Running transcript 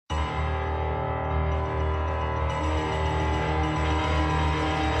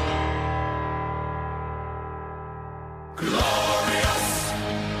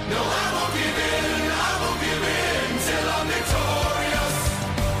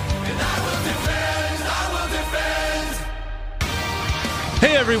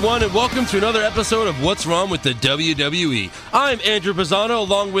Hey everyone, and welcome to another episode of What's Wrong with the WWE. I'm Andrew Pisano,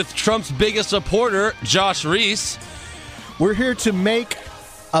 along with Trump's biggest supporter, Josh Reese. We're here to make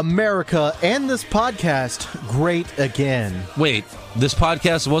America and this podcast great again. Wait, this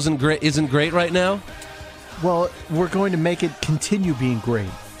podcast isn't great right now? Well, we're going to make it continue being great.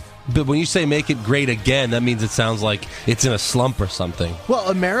 But when you say make it great again, that means it sounds like it's in a slump or something. Well,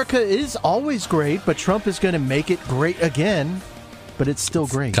 America is always great, but Trump is going to make it great again. But it's still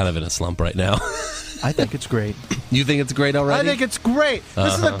great. Kind of in a slump right now. I think it's great. You think it's great already? I think it's great.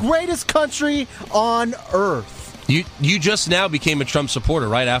 This is the greatest country on earth. You just now became a Trump supporter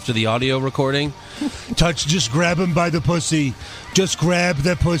right after the audio recording. Just grab him by the pussy. Just grab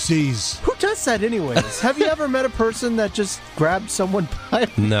the pussies. Who does that anyways? Have you ever met a person that just grabbed someone by...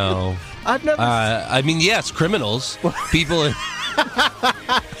 No. I've never... I mean, yes, criminals. People...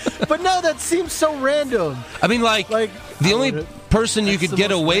 But no, that seems so random. I mean, like the only person you could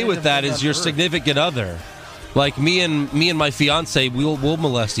get away with that is your significant other. Like me and my fiance, we'll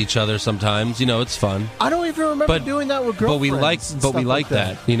molest each other sometimes. You know, it's fun. I don't even remember doing that with girlfriends. But we like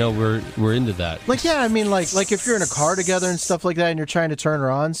that. You know, we're into that. Like, yeah, I mean, like if you're in a car together and stuff like that, and you're trying to turn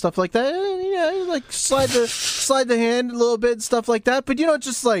her on, stuff like that. Yeah, like slide the hand a little bit, and stuff like that. But you don't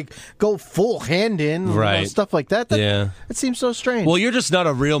just like go full hand in, right? You know, stuff like that. Yeah, it seems so strange. Well, you're just not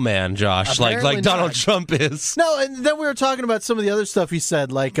a real man, Josh. Apparently like Donald Trump is. No, and then we were talking about some of the other stuff he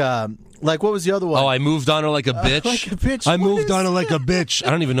said, like what was the other one? Oh, I moved on her like a bitch. Like a bitch. I moved on her like a bitch.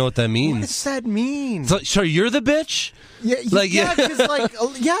 I don't even know what that means. What does that mean? So you're the bitch? Yeah,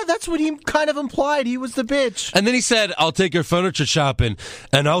 that's what he kind of implied. He was the bitch. And then he said, "I'll take her furniture shopping,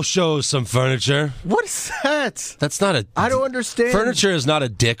 and I'll show some furniture." What is that? That's not a... I don't understand. Furniture is not a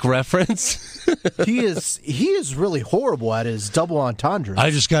dick reference. He is really horrible at his double entendres. I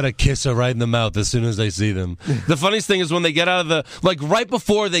just gotta kiss her right in the mouth as soon as I see them. The funniest thing is when they get out of the... Like, right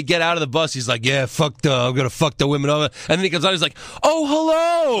before they get out of the bus, he's like, yeah, I'm gonna fuck the women over. And then he comes out, he's like, oh,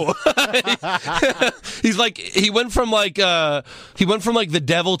 hello! He's like, he went from the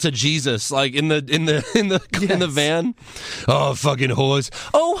devil to Jesus, like in the van. Oh, fucking whores.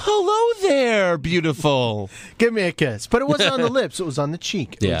 Oh, hello there, beautiful. Give me a kiss. But it wasn't on the lips, it was on the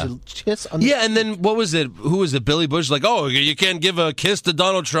cheek. It was a kiss on the cheek. And then what was it? Who was it? Billy Bush? Like, oh, you can't give a kiss to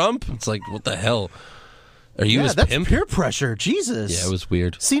Donald Trump? It's like, what the hell? Are you his that's pimp? Peer pressure. Jesus. Yeah, it was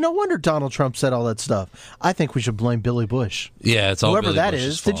weird. See, no wonder Donald Trump said all that stuff. I think we should blame Billy Bush. Yeah, it's all whoever Billy that Bush's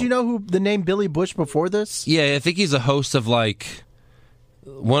is. fault. Did you know who the name Billy Bush before this? Yeah, I think he's a host of like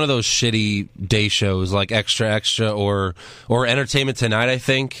one of those shitty day shows, like Extra Extra or Entertainment Tonight. I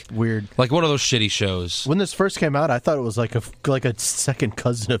think weird, like one of those shitty shows. When this first came out, I thought it was like a second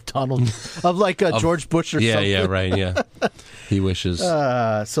cousin of Donald, of George Bush or something. Yeah, right. Yeah, he wishes.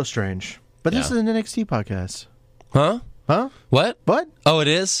 So strange. But this is an NXT podcast. Huh? What? Oh, it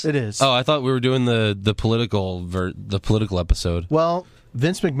is? It is. Oh, I thought we were doing the political episode. Well,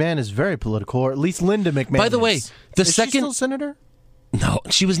 Vince McMahon is very political, or at least Linda McMahon. By the way, is she still senator? No,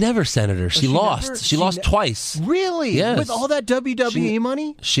 she was never senator. She lost. She lost twice. Really? Yes. With all that WWE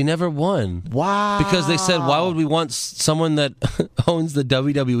money? She never won. Wow. Because they said, why would we want someone that owns the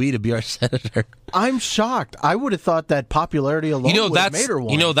WWE to be our senator? I'm shocked. I would have thought that popularity alone would have made her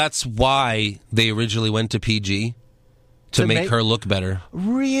one. You know, that's why they originally went to PG. To make her look better.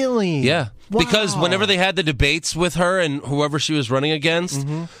 Really? Yeah. Wow. Because whenever they had the debates with her and whoever she was running against,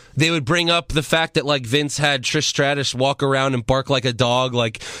 they would bring up the fact that like Vince had Trish Stratus walk around and bark like a dog,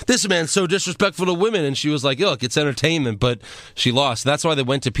 like, this man's so disrespectful to women. And she was like, look, it's entertainment, but she lost. That's why they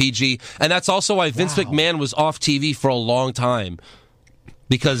went to PG. And that's also why Vince McMahon was off TV for a long time.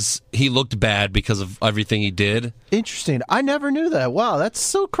 Because he looked bad because of everything he did. Interesting. I never knew that. Wow, that's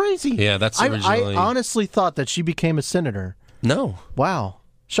so crazy. Yeah, that's originally... I honestly thought that she became a senator. No. Wow.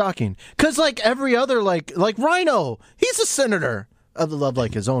 Shocking. Because like every other, like Rhino, he's a senator of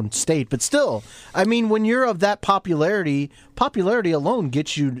like his own state. But still, I mean, when you're of that popularity alone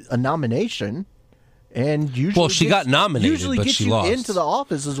gets you a nomination. And usually she got nominated, usually but gets she you lost. into the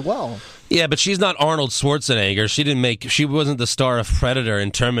office as well. Yeah, but she's not Arnold Schwarzenegger. She wasn't the star of Predator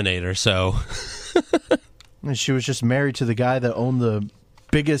and Terminator, so... And she was just married to the guy that owned the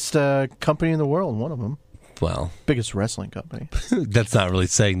biggest company in the world, one of them. Well... Biggest wrestling company. That's not really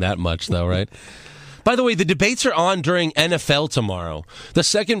saying that much, though, right? By the way, the debates are on during NFL tomorrow. The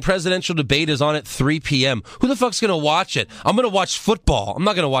second presidential debate is on at 3 p.m. Who the fuck's going to watch it? I'm going to watch football. I'm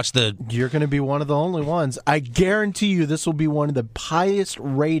not going to watch the... You're going to be one of the only ones. I guarantee you this will be one of the highest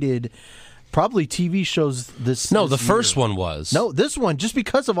rated, probably TV shows this No, the year. first one was. No, this one, just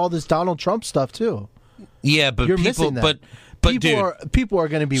because of all this Donald Trump stuff, too. Yeah, but You're people... missing that. But people are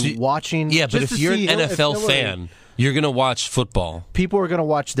going to be watching. Yeah, but just if to you're an see NFL fan, you're going to watch football. People are going to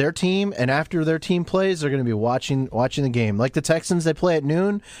watch their team, and after their team plays, they're going to be watching the game. Like the Texans, they play at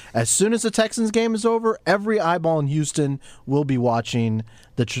noon. As soon as the Texans game is over, every eyeball in Houston will be watching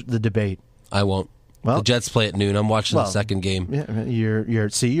the debate. I won't. Well, the Jets play at noon. I'm watching the second game. Yeah, you're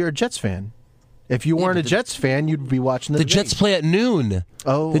a Jets fan. If you weren't a Jets fan, you'd be watching the debate. Jets play at noon.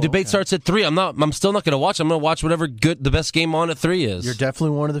 Oh, the debate starts at 3. I'm still not going to watch. I'm going to watch whatever the best game on at 3 is. You're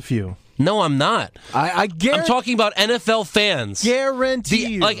definitely one of the few. No, I'm not. I guarantee. I'm talking about NFL fans.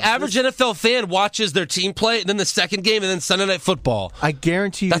 Guarantee you. Average NFL fan watches their team play, and then the second game, and then Sunday Night Football. I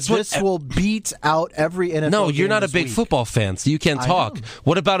guarantee you this will beat out every NFL game. No, you're not a big week. football fan, so you can't talk.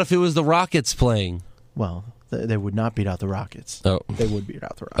 What about if it was the Rockets playing? Well, they would not beat out the Rockets. Oh. They would beat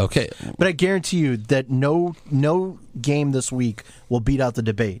out the Rockets. Okay. But I guarantee you that no game this week will beat out the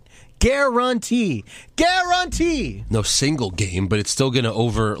debate. Guarantee. No single game, but it's still going to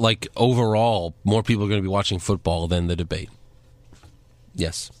overall, more people are going to be watching football than the debate.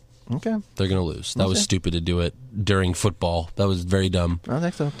 Yes. Okay. They're going to lose. That was stupid to do it during football. That was very dumb. I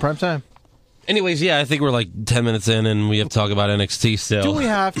think so. Prime time. Anyways, yeah, I think we're like 10 minutes in and we have to talk about NXT still. Do we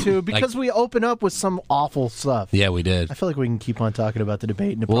have to? Because we open up with some awful stuff. Yeah, we did. I feel like we can keep on talking about the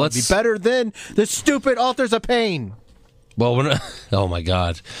debate and it'll probably be better than the stupid Authors of Pain. Well, we're not, oh my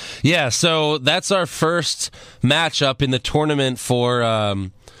God. Yeah, so that's our first matchup in the tournament for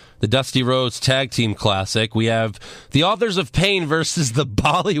the Dusty Rhodes Tag Team Classic. We have the Authors of Pain versus the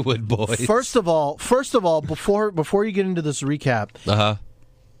Bollywood Boys. First of all, before you get into this recap,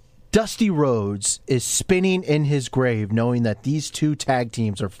 Dusty Rhodes is spinning in his grave knowing that these two tag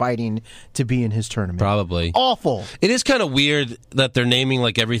teams are fighting to be in his tournament. Probably. Awful. It is kind of weird that they're naming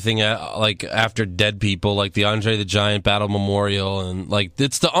like everything like after dead people, like the Andre the Giant Battle Memorial, and like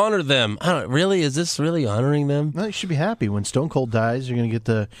it's to honor them. I don't really. Is this really honoring them? Well, you should be happy when Stone Cold dies. You're going to get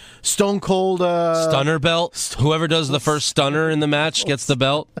the Stone Cold Stunner belt. Whoever does the first stunner in the match gets the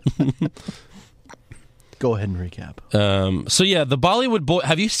belt. Go ahead and recap. So yeah, the Bollywood Boy.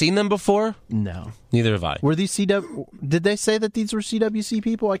 Have you seen them before? No. Neither have I. Were these CW? Did they say that these were CWC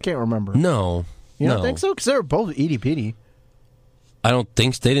people? I can't remember. No. You don't think so? Because they were both itty bitty. I don't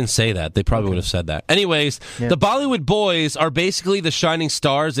think they didn't say that. They probably would have said that. Anyways, the Bollywood Boys are basically the Shining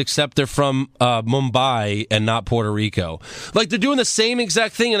Stars, except they're from Mumbai and not Puerto Rico. Like they're doing the same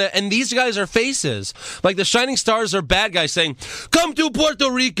exact thing, and these guys are faces. Like the Shining Stars are bad guys saying, "Come to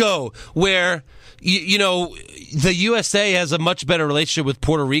Puerto Rico," where you know the USA has a much better relationship with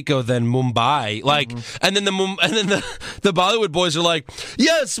Puerto Rico than Mumbai. Like, and then the Bollywood Boys are like,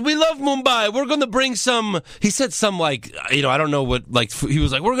 "Yes, we love Mumbai. We're going to bring some." He said some like, I don't know what. Like he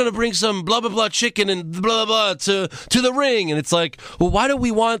was like, we're going to bring some blah blah blah chicken and blah blah to the ring, and it's like, well, why do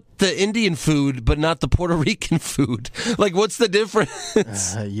we want the Indian food but not the Puerto Rican food? Like, what's the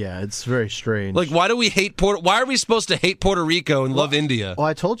difference? Yeah, it's very strange. Like, why do we hate Why are we supposed to hate Puerto Rico and love India? Well,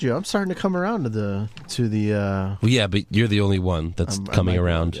 I told you, I'm starting to come around to the. Well, yeah, but you're the only one that's coming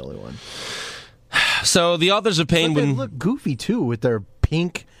around. The only one. So the Authors of Pain, they look goofy too with their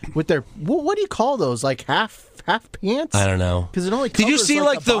pink, with their what do you call those? Like half pants? I don't know. Because it only did you see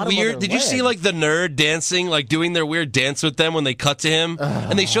like the weird? Did you see like the nerd dancing, like doing their weird dance with them when they cut to him,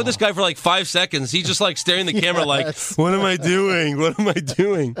 and they show this guy for like 5 seconds. He's just like staring at the camera, like, "What am I doing? What am I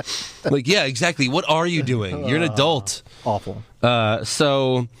doing?" Like, yeah, exactly. What are you doing? You're an adult. Awful.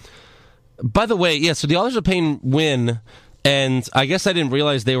 So, by the way, yeah. So the Authors of Pain win. And I guess I didn't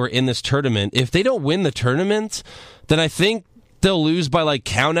realize they were in this tournament. If they don't win the tournament, then I think they'll lose by like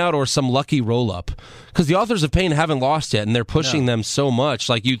count out or some lucky roll up. Because the Authors of Pain haven't lost yet, and they're pushing them so much.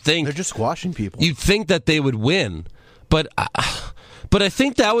 Like you'd think they're just squashing people. You'd think that they would win, but I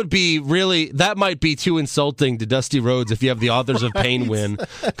think that might be too insulting to Dusty Rhodes if you have the Authors of Pain win,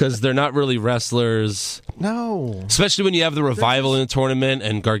 because they're not really wrestlers. No. Especially when you have the Revival in the tournament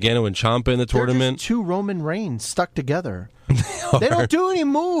and Gargano and Ciampa in the tournament. They're just two Roman Reigns stuck together. They don't do any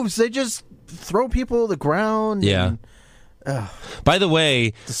moves. They just throw people to the ground. Yeah. By the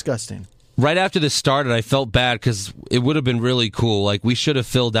way, disgusting. Right after this started, I felt bad because it would have been really cool. Like, we should have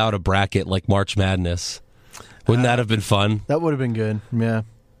filled out a bracket like March Madness. Wouldn't that have been fun? That would have been good, yeah.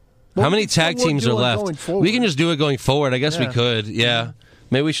 How many tag teams are left? We can just do it going forward. I guess we could, yeah.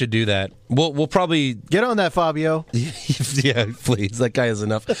 Maybe we should do that. We'll probably... Get on that, Fabio. Yeah, please. That guy has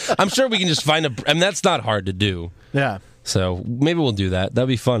enough. I'm sure we can just find that's not hard to do. Yeah. So maybe we'll do that. That'd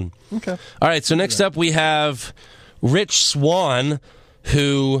be fun. Okay. All right, so next up we have Rich Swann,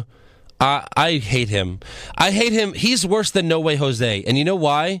 who... I hate him. I hate him. He's worse than No Way Jose. And you know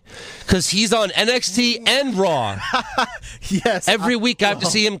why? Because he's on NXT and Raw. Yes. Every week I have to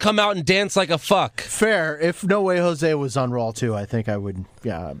see him come out and dance like a fuck. Fair. If No Way Jose was on Raw too, I think I would,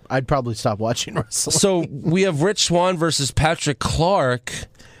 I'd probably stop watching wrestling. So we have Rich Swann versus Patrick Clark.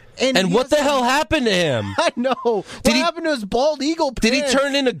 And what the hell happened to him? I know. What happened to his bald eagle pants? Did he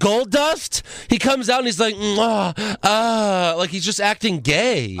turn into gold dust? He comes out and he's like, like he's just acting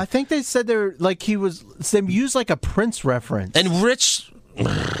gay. I think they said they used like a Prince reference. And Rich...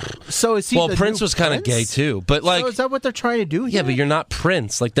 So is he Well, Prince was kind of gay too, but like... So is that what they're trying to do here? Yeah, but you're not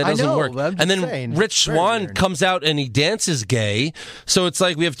Prince. Like, that doesn't work. And then Rich Swann comes out and he dances gay, so it's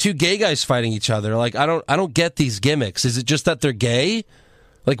like we have two gay guys fighting each other. Like, I don't get these gimmicks. Is it just that they're gay?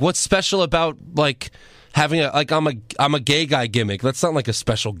 Like, what's special about, like, having I'm a gay guy gimmick? That's not like a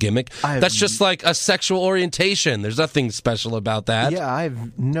special gimmick. That's just like a sexual orientation. There's nothing special about that. Yeah, I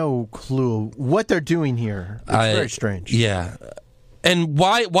have no clue what they're doing here. It's very strange. Yeah. And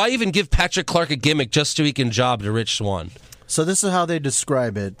why even give Patrick Clark a gimmick just so he can job to Rich Swann? So this is how they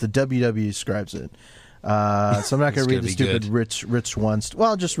describe it. The WWE describes it. So I'm not going to read the stupid Rich Swann. Well,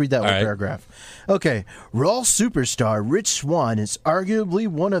 I'll just read that one paragraph. Okay. Raw superstar Rich Swann is arguably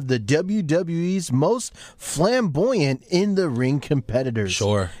one of the WWE's most flamboyant in-the-ring competitors.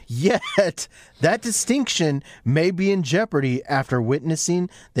 Sure. Yet, that distinction may be in jeopardy after witnessing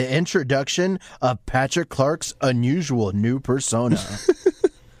the introduction of Patrick Clark's unusual new persona. So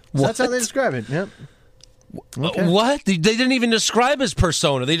that's how they describe it. Yep. Okay. What? They didn't even describe his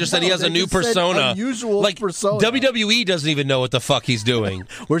persona. They just said he has a new persona. Unusual persona. WWE doesn't even know what the fuck he's doing.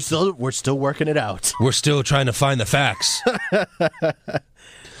 We're still working it out. We're still trying to find the facts.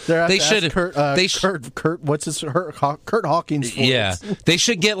 They should. Kurt. What's his? Kurt Hawkins. Yeah, they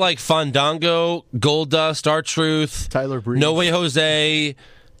should get like Fandango, Goldust, R-Truth, Tyler Breeze, No Way Jose,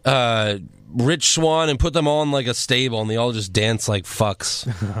 Rich Swann, and put them all in like a stable, and they all just dance like fucks.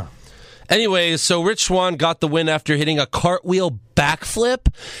 Anyways, so Rich Swann got the win after hitting a cartwheel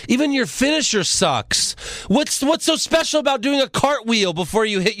backflip. Even your finisher sucks. What's so special about doing a cartwheel before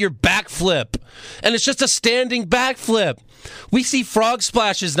you hit your backflip? And it's just a standing backflip. We see frog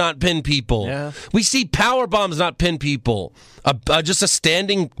splashes not pin people. Yeah. We see power bombs not pin people. Just a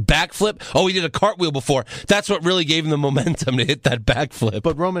standing backflip. Oh, he did a cartwheel before. That's what really gave him the momentum to hit that backflip.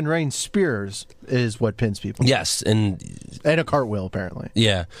 But Roman Reigns' spears is what pins people. Yes, and a cartwheel apparently.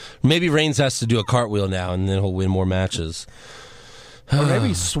 Yeah, maybe Reigns has to do a cartwheel now, and then he'll win more matches. Or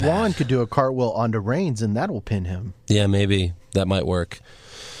maybe Swann could do a cartwheel onto Reigns, and that'll pin him. Yeah, maybe that might work.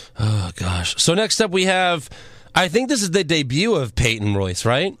 Oh gosh. So next up we have. I think this is the debut of Peyton Royce,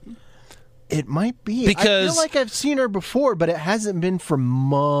 right? It might be. Because I feel like I've seen her before, but it hasn't been for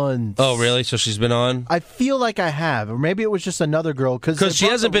months. Oh, really? So she's been on? I feel like I have. Or maybe it was just another girl. Because she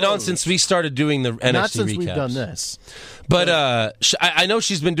hasn't been on since we started doing the NXT recaps. Not since we've done this. But I know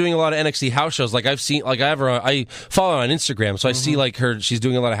she's been doing a lot of NXT house shows. Like I've seen, like I follow her on Instagram, so I see like she's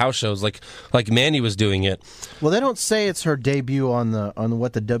doing a lot of house shows. Like Mandy was doing it. Well, they don't say it's her debut on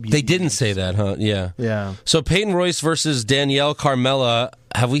what the WWE. They didn't say that, huh? Yeah. Yeah. So Peyton Royce versus Danielle Carmella.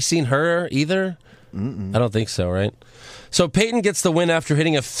 Have we seen her either? I don't think so, right? So Peyton gets the win after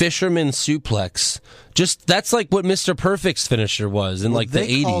hitting a fisherman suplex. That's like what Mr. Perfect's finisher was in the 80s.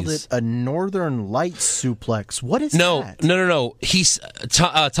 They called it a Northern Lights suplex. What is that? No.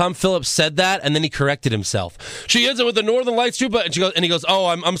 Tom Phillips said that, and then he corrected himself. She hits it with the Northern Lights suplex, and he goes, "Oh,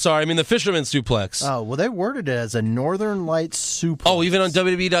 I'm sorry. I mean the fisherman suplex." Oh, well, they worded it as a Northern Lights suplex. Oh, even on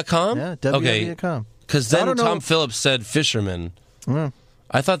WWE.com? Yeah, WWE.com. Because then Tom Phillips said fisherman. Yeah.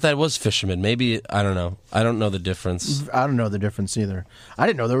 I thought that was fisherman. Maybe, I don't know. I don't know the difference. I don't know the difference either. I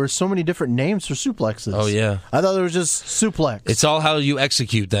didn't know there were so many different names for suplexes. Oh, yeah. I thought there was just suplex. It's all how you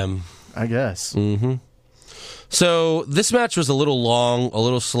execute them. I guess. Mm-hmm. So this match was a little long, a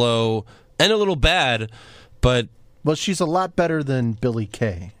little slow, and a little bad, but... Well, she's a lot better than Billie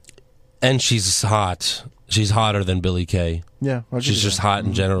Kay. And she's hot. She's hotter than Billie Kay. Yeah. She's just hot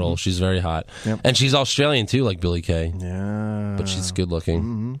in general. She's very hot. Yep. And she's Australian, too, like Billie Kay. Yeah. But she's good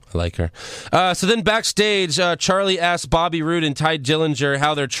looking. I like her. So then backstage, Charlie asks Bobby Roode and Ty Dillinger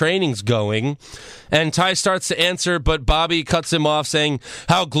how their training's going. And Ty starts to answer, but Bobby cuts him off, saying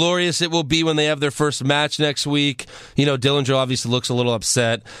how glorious it will be when they have their first match next week. You know, Dillinger obviously looks a little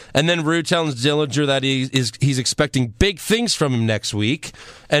upset. And then Roode tells Dillinger that he's expecting big things from him next week.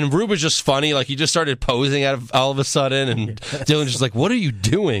 And Roode was just funny. Like, he just started posing all of a sudden. And Dillinger's like, what are you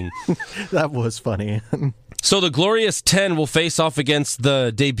doing? That was funny. So the Glorious 10 will face off against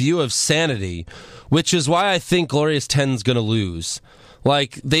the debut of Sanity, which is why I think Glorious 10's going to lose.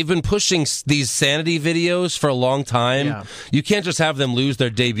 Like, they've been pushing these sanity videos for a long time. Yeah. You can't just have them lose their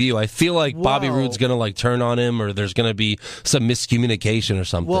debut. I feel like Bobby Roode's going to, like, turn on him, or there's going to be some miscommunication or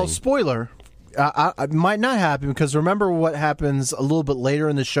something. Well, spoiler. It might not happen, because remember what happens a little bit later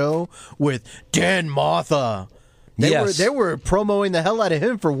in the show with Dan Martha. They were promoting the hell out of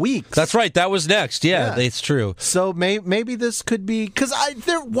him for weeks. That's right. That was next. Yeah. It's true. So maybe this could be, because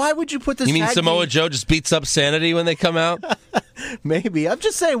why would you put this? You mean Samoa Joe just beats up Sanity when they come out? Maybe. I'm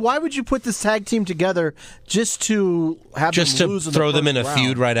just saying, why would you put this tag team together just to have them lose in the throw them first in a round?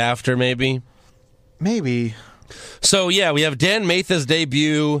 feud right after? Maybe. So, yeah, we have Dan Matha's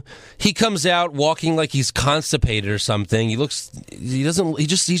debut. He comes out walking like he's constipated or something.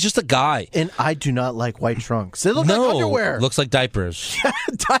 He's just a guy. And I do not like white trunks. They look like underwear. Looks like diapers.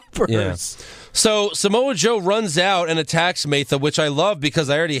 Diapers. Yeah. So, Samoa Joe runs out and attacks Matha, which I love because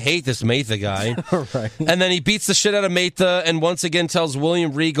I already hate this Matha guy. Right. And then he beats the shit out of Matha and once again tells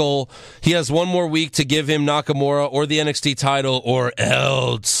William Regal he has one more week to give him Nakamura or the NXT title or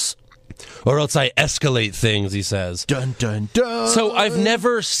else. Or else I escalate things, he says. Dun, dun, dun. So I've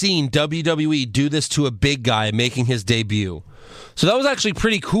never seen WWE do this to a big guy making his debut. So that was actually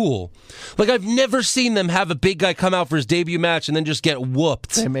pretty cool. Like, I've never seen them have a big guy come out for his debut match and then just get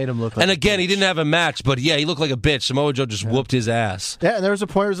whooped. They made him look like And again, a he didn't have a match, but yeah, he looked like a bitch. Samoa Joe just whooped his ass. Yeah, and there was a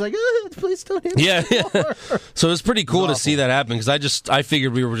point where he was like, please don't hit me. Yeah. So it was pretty cool to see that happen because I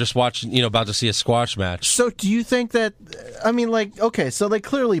figured we were just watching, about to see a squash match. So do you think that, so they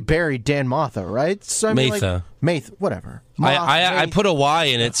clearly buried Dan Martha, right? So I mean, Matha. Matha, whatever. I put a Y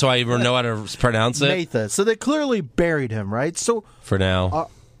in it so I know how to pronounce it. Matha. So they clearly buried him, right? So for now.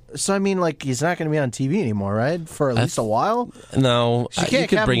 So I mean, like, he's not going to be on TV anymore, right? For at least a while. No, you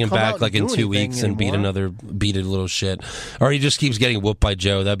could bring him back like in 2 weeks and beat a little shit, or he just keeps getting whooped by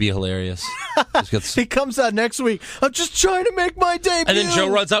Joe. That'd be hilarious. He comes out next week. I'm just trying to make my debut, and then Joe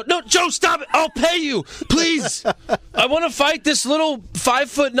runs out. No, Joe, stop it! I'll pay you, please. I want to fight this little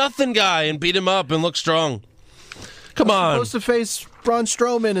 5'0" guy and beat him up and look strong. Come on. Supposed to face Braun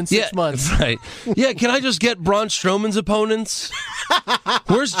Strowman in 6 months. Right. Yeah, can I just get Braun Strowman's opponents?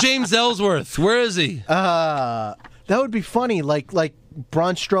 Where's James Ellsworth? Where is he? That would be funny. Like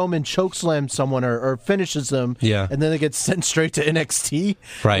Braun Strowman chokeslams someone or finishes them. Yeah. And then they get sent straight to NXT.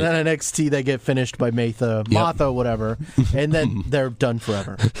 Right. And then NXT they get finished by Matha, whatever. And then they're done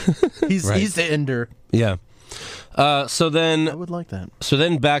forever. He's the ender. Yeah. So then I would like that. So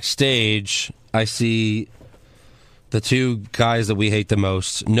then backstage I see the two guys that we hate the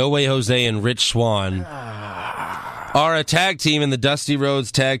most, No Way Jose and Rich Swann, are a tag team in the Dusty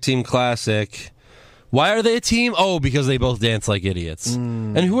Rhodes Tag Team Classic. Why are they a team? Oh, because they both dance like idiots.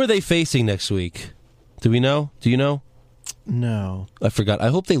 And who are they facing next week? Do we know? Do you know? No. I forgot. I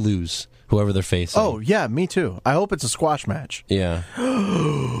hope they lose, whoever they're facing. Oh, yeah, me too. I hope it's a squash match. Yeah.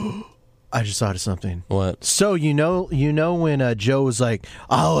 I just thought of something. What? So you know when Joe was like,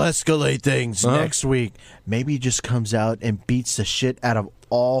 "I'll escalate things next week." Maybe he just comes out and beats the shit out of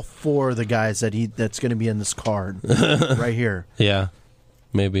all four of the guys that's going to be in this card right here. Yeah,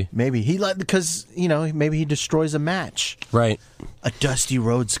 maybe. Maybe because maybe he destroys a match. Right. A Dusty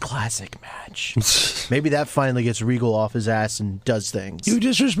Rhodes Classic match. Maybe that finally gets Regal off his ass and does things. You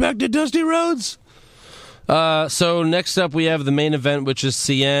disrespected Dusty Rhodes. So next up we have the main event, which is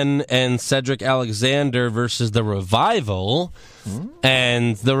CN and Cedric Alexander versus the Revival.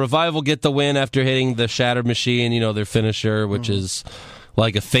 And the Revival get the win after hitting the Shatter Machine, their finisher, which is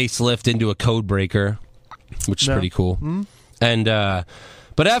like a facelift into a code breaker, which is pretty cool. And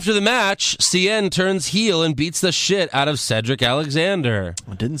but after the match, CN turns heel and beats the shit out of Cedric Alexander.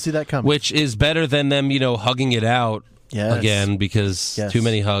 I didn't see that coming. Which is better than them, hugging it out again, because too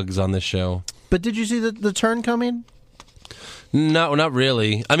many hugs on this show. But did you see the turn coming? No, not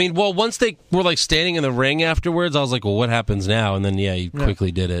really. I mean, once they were like standing in the ring afterwards, I was like, well, what happens now? And then, he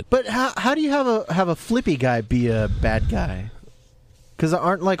quickly did it. But how do you have a flippy guy be a bad guy? Because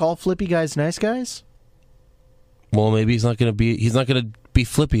aren't like all flippy guys nice guys? Well, maybe he's not going to be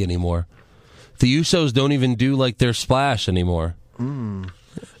flippy anymore. The Usos don't even do like their splash anymore. No.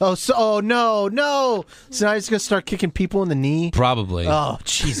 So now he's gonna start kicking people in the knee. Probably. Oh,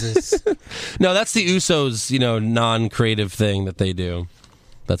 Jesus. No, that's the Usos, non-creative thing that they do.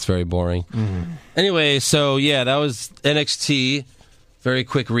 That's very boring. Anyway, so that was NXT. Very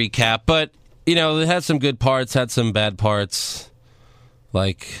quick recap, but it had some good parts, had some bad parts,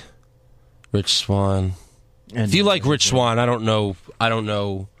 like Rich Swann. If you like Rich Swann, I don't know.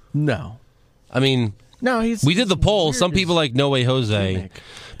 No. I mean. No, we did the poll. Some people like No Way Jose, gimmick.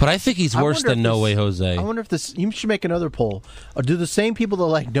 but I think he's worse than No Way Jose. I wonder if you should make another poll. Do the same people that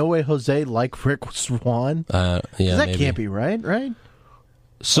like No Way Jose like Rick Swann? Yeah, that maybe. can't be right?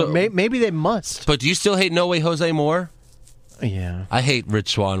 So maybe they must. But do you still hate No Way Jose more? Yeah. I hate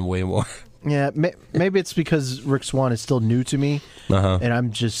Rich Swann way more. Yeah, maybe it's because Rick Swann is still new to me, and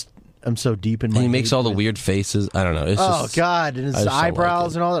I'm so deep in my. And he makes all the weird faces. I don't know. It's just, God, and his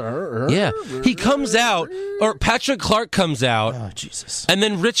eyebrows and all that. Yeah, he comes out, or Patrick Clark comes out. Oh Jesus! And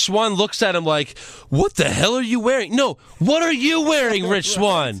then Rich Swann looks at him like, "What the hell are you wearing?" No, what are you wearing, Rich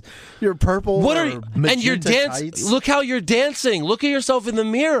Swann? You're purple. What are you? And you're dancing. Look how you're dancing. Look at yourself in the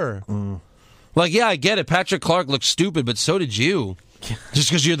mirror. Like, yeah, I get it. Patrick Clark looks stupid, but so did you. Just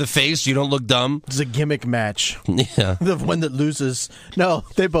because you're the face, you don't look dumb. It's a gimmick match. Yeah. The one that loses. No,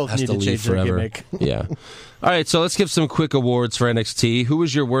 they both need to change their gimmick. Yeah. All right, so let's give some quick awards for NXT. Who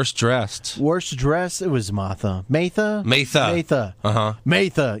was your worst dressed? Worst dressed? It was Matha. Matha? Uh-huh.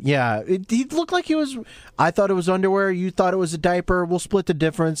 Matha, yeah. He looked like he was... I thought it was underwear. You thought it was a diaper. We'll split the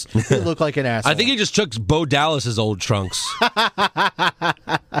difference. It looked like an asshole. I think he just took Bo Dallas's old trunks.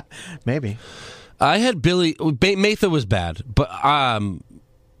 Maybe. I had Billy... Matha was bad,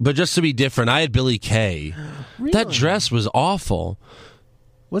 but just to be different, I had Billy Kay. Really? That dress was awful.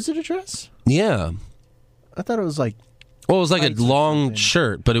 Was it a dress? Yeah. I thought it was like... Well, it was like a long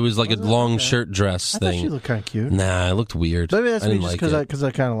shirt, but it was like a long shirt dress thing. I thought she looked kind of cute. Nah, it looked weird. Maybe that's I me didn't just like because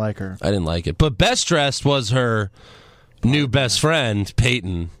I kind of like her. I didn't like it. But best dressed was her new best friend,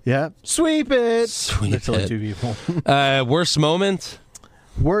 Peyton. Yeah. Sweep it. Sweep That's only it. two people. Worst moment?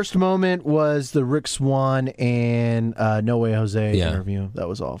 Worst moment was the Rick Swann and No Way Jose interview. That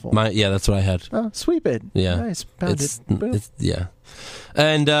was awful. That's what I had. Oh, sweep it. Yeah. Nice. Pound it. Yeah.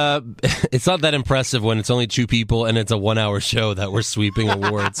 And it's not that impressive when it's only two people and it's a 1 hour show that we're sweeping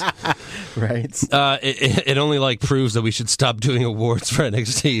awards. Right. It only like proves that we should stop doing awards for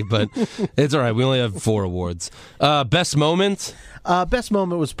NXT, but it's all right. We only have 4 awards. Best moment? Best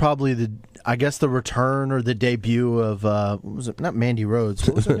moment was probably the return or the debut of what was it? Not Mandy Rhodes.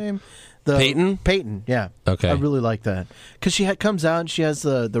 What was her name? Peyton? Peyton, yeah. Okay. I really like that. Because comes out and she has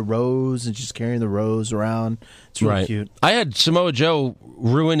the rose and she's carrying the rose around. It's really cute. I had Samoa Joe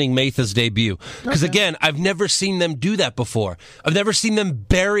ruining Matha's debut. Because again, I've never seen them do that before. I've never seen them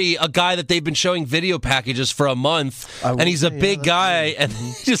bury a guy that they've been showing video packages for a month. And he's a big guy and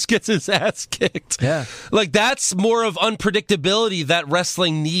he just gets his ass kicked. Yeah. Like that's more of unpredictability that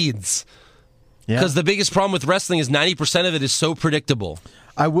wrestling needs. Because the biggest problem with wrestling is 90% of it is so predictable.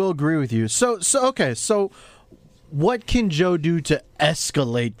 I will agree with you. So what can Joe do to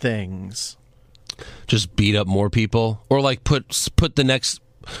escalate things? Just beat up more people, or like put the next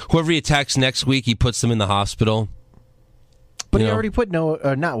whoever he attacks next week, he puts them in the hospital. But he already put No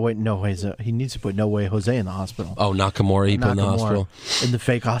Jose. He needs to put No Way Jose in the hospital. Oh, Nakamura, he put in the hospital, in the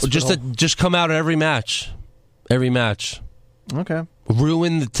fake hospital. Just come out at every match. Okay.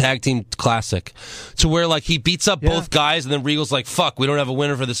 Ruin the tag team classic to where like he beats up both guys and then Regal's like, fuck, we don't have a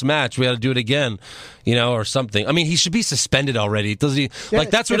winner for this match, we got to do it again, or something. I mean, he should be suspended already. Doesn't he? Like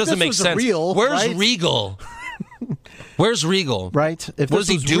that's what doesn't make sense. Where's Regal? Where's Regal? Right. If this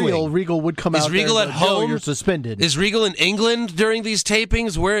was real, Regal would come out. Is Regal there at home? You're suspended. Is Regal in England during these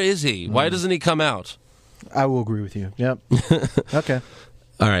tapings? Where is he? Why doesn't he come out? I will agree with you. Yep. Okay.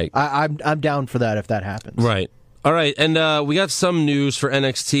 All right. I'm down for that if that happens. Right. All right, and we got some news for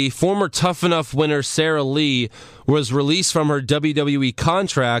NXT. Former Tough Enough winner Sarah Lee was released from her WWE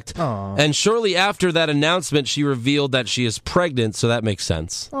contract, and shortly after that announcement, she revealed that she is pregnant, so that makes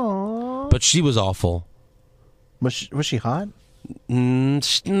sense. Aww. But she was awful. Was she hot? No,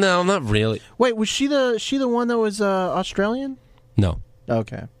 not really. Wait, was she the one that was Australian? No.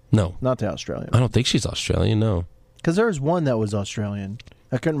 Okay. No. Not the Australian. I don't think she's Australian, no. Because there was one that was Australian.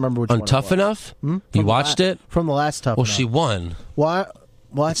 I couldn't remember which one. On Tough Enough? You watched it? From the last Tough Well, Enough. she won. Well,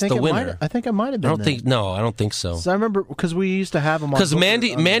 I think the winner. I think it might have been. I don't think so. So I remember because we used to have them on. Because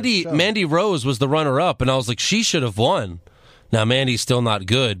Mandy Rose was the runner-up, and I was like, she should have won. Now Mandy's still not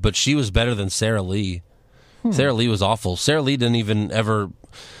good, but she was better than Sarah Lee. Sarah Lee was awful. Sarah Lee didn't even ever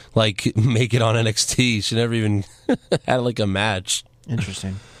like make it on NXT. She never even had like a match.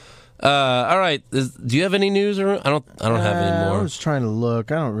 Interesting. All right. Do you have any news? Or I don't have any more. I was trying to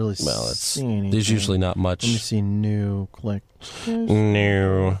look. I don't really see anything. There's usually not much. Let me see. New click.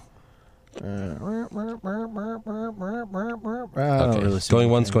 New. Really going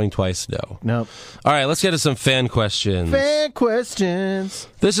once, going twice. No. Nope. All right. Let's get to some fan questions. Fan questions.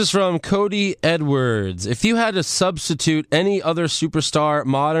 This is from Cody Edwards. If you had to substitute any other superstar,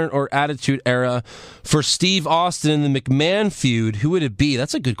 modern or Attitude Era, for Steve Austin in the McMahon feud, who would it be?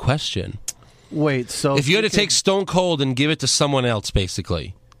 That's a good question. Wait, so if you had to take Stone Cold and give it to someone else,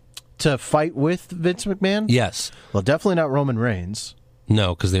 basically, to fight with Vince McMahon? Yes. Well, definitely not Roman Reigns.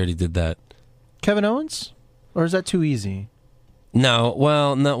 No, because they already did that. Kevin Owens? Or is that too easy? No,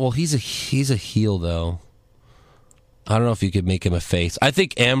 well, he's a heel though. I don't know if you could make him a face. I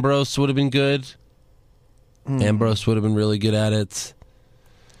think Ambrose would have been good. Ambrose would have been really good at it.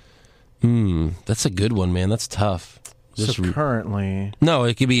 That's a good one, man. That's tough. Currently... No,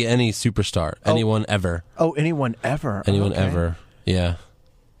 it could be any superstar. Anyone ever. Oh, anyone ever. Anyone okay. ever. Yeah.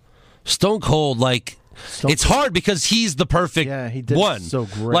 Stone Cold, it's hard because he's the perfect he did one. So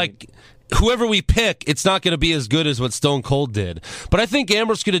great. Like, whoever we pick, it's not going to be as good as what Stone Cold did. But I think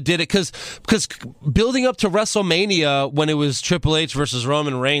Ambrose could have did it because building up to WrestleMania when it was Triple H versus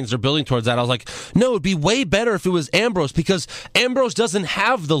Roman Reigns, they're building towards that. I was like, no, it'd be way better if it was Ambrose because Ambrose doesn't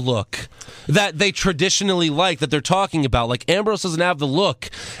have the look that they traditionally like that they're talking about. Like Ambrose doesn't have the look,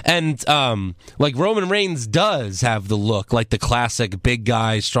 and like Roman Reigns does have the look, like the classic big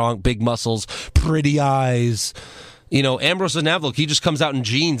guy, strong, big muscles, pretty eyes. You know, Ambrose doesn't have look. He just comes out in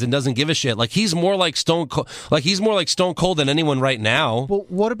jeans and doesn't give a shit. Like he's more like Stone Cold. Like he's more like Stone Cold than anyone right now. Well,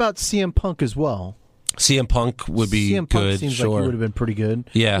 what about CM Punk as well? CM Punk would be CM Punk good. Seems sure. like he would have been pretty good.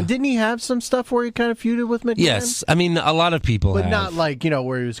 Yeah. And didn't he have some stuff where he kind of feuded with McMahon? Yes, I mean a lot of people, but have. not like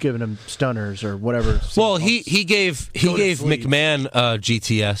where he was giving him stunners or whatever. Well, he gave McMahon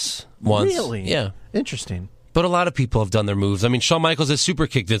GTS once. Really? Yeah. Interesting. But a lot of people have done their moves. I mean, Shawn Michaels has super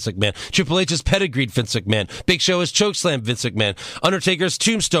kicked Vince McMahon. Triple H has pedigreed Vince McMahon. Big Show has chokeslammed Vince McMahon. Undertaker's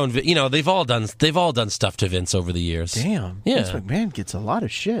tombstone. They've all done stuff to Vince over the years. Damn. Yeah. Vince McMahon gets a lot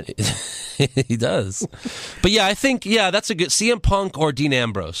of shit. He does. But yeah, I think that's a good CM Punk or Dean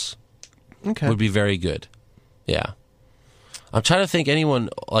Ambrose. Okay. Would be very good. Yeah. I'm trying to think anyone,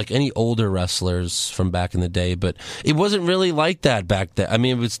 like any older wrestlers from back in the day, but it wasn't really like that back then. I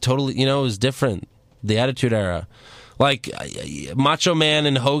mean, it was totally, it was different. The Attitude Era. Like, Macho Man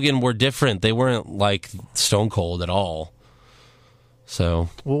and Hogan were different. They weren't like Stone Cold at all. So.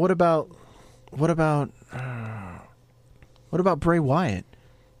 Well, what about Bray Wyatt?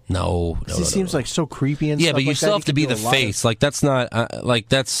 No. He seems like so creepy and yeah, stuff but you like still that. have to be the face. Like, that's not,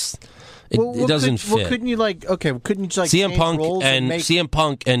 it doesn't fit. Well, couldn't you couldn't you just CM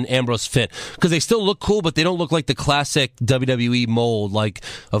Punk and Ambrose fit because they still look cool, but they don't look like the classic WWE mold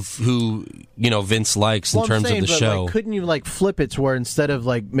of who Vince likes in terms of the show. Couldn't you flip it to where instead of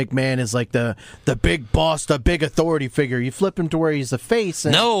McMahon is like the big boss, the big authority figure, you flip him to where he's the face?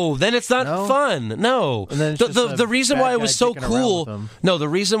 No, then it's not fun. No, and then the reason why it was so cool. No, the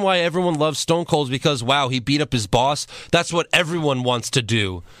reason why everyone loves Stone Cold is because he beat up his boss. That's what everyone wants to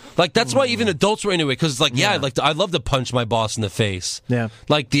do. Like that's why even adults were into it because I'd love to punch my boss in the face. Yeah,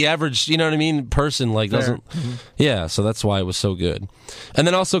 like the average, person doesn't. Yeah, so that's why it was so good. And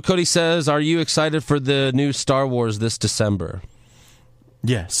then also Cody says, "Are you excited for the new Star Wars this December?"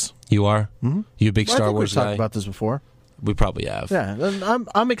 Yes, you are. Mm-hmm. You a big Star Wars guy? We've talked about this before. We probably have. Yeah,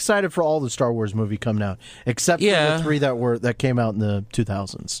 I'm excited for all the Star Wars movie coming out, except for the 3 that came out in the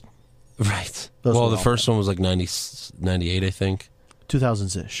 2000s. Right. The first one was like 98, I think.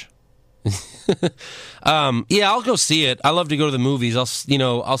 2000s-ish. I'll go see it. I love to go to the movies. I'll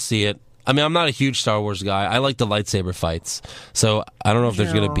see it. I mean, I'm not a huge Star Wars guy. I like the lightsaber fights, so I don't know if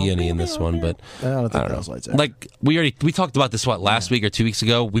there's going to be any in this one. But I don't think that was lightsaber. Like we talked about this last week or 2 weeks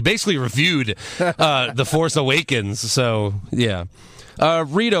ago. We basically reviewed The Force Awakens. So yeah.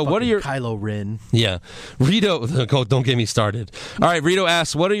 Rito, what are your Kylo Ren? Yeah, Rito. Don't get me started. All right, Rito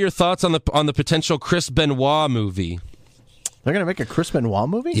asks, what are your thoughts on the potential Chris Benoit movie? They're going to make a Chris Benoit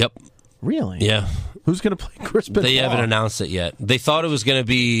movie? Yep. Really? Yeah. Who's going to play Chris Benoit? They haven't announced it yet. They thought it was going to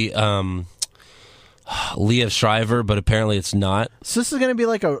be Liev Schreiber, but apparently it's not. So this is going to be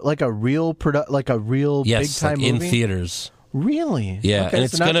like a real big time movie in theaters. Really? Yeah, okay, and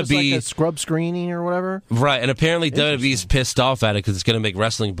it's going to be like a scrub screening or whatever. Right, and apparently WWE's pissed off at it because it's going to make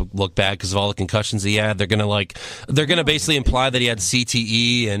wrestling look bad because of all the concussions he had. They're going to basically imply that he had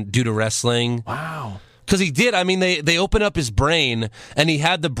CTE and due to wrestling. Wow. Because he did. I mean, they open up his brain, and he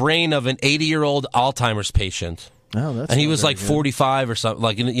had the brain of an 80-year-old Alzheimer's patient. Oh, that's and he was like good. 45 or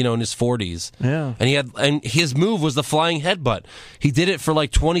something, in his 40s. Yeah. And his move was the flying headbutt. He did it for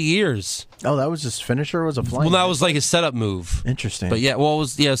like 20 years. Oh, that was his finisher? Was a flying? Well, that was like his setup move. Interesting. But yeah, well, it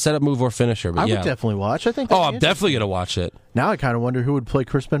was setup move or finisher. But I would definitely watch. I think. I'm definitely gonna watch it. Now I kind of wonder who would play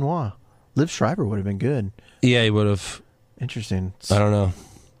Chris Benoit. Liev Schreiber would have been good. Yeah, he would have. Interesting. I don't know.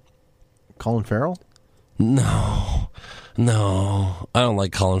 Colin Farrell? No, I don't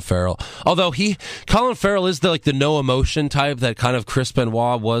like Colin Farrell. Although Colin Farrell is the no emotion type that kind of Chris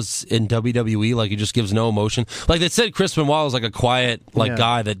Benoit was in WWE. Like he just gives no emotion. Like they said, Chris Benoit was like a quiet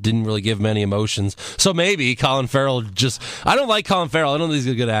guy that didn't really give many emotions. So maybe Colin Farrell I don't like Colin Farrell. I don't think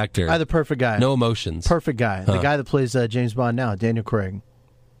he's a good actor. The perfect guy. No emotions. Perfect guy. The guy that plays James Bond now, Daniel Craig.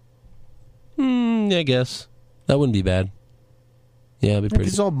 I guess that wouldn't be bad. Yeah, it'd be pretty.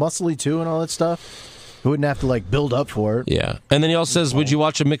 He's all muscly too and all that stuff. He wouldn't have to like build up for it. Yeah. And then he also says, would you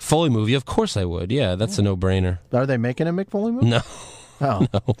watch a Mick Foley movie? Of course I would. Yeah, that's a no-brainer. Are they making a Mick Foley movie? No. Oh.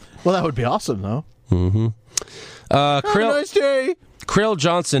 No. Well, that would be awesome, though. Mm-hmm. Have a nice day. Krill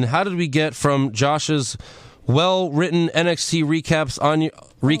Johnson, how did we get from Josh's well-written NXT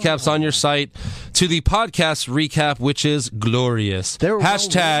recaps on your site to the podcast recap, which is glorious?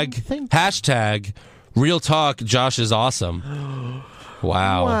 Hashtag real talk. Josh is awesome.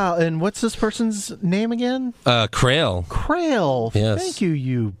 Wow. And what's this person's name again? Krail. Krail. Yes. Thank you,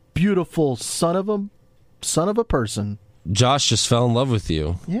 you beautiful son of a person. Josh just fell in love with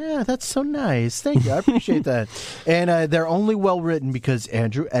you. Yeah, that's so nice. Thank you. I appreciate that. And they're only well written because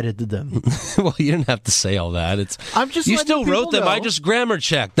Andrew edited them. Well, you didn't have to say all that. You still wrote them. I just grammar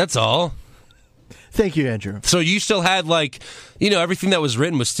checked. That's all. Thank you, Andrew. So you still had everything that was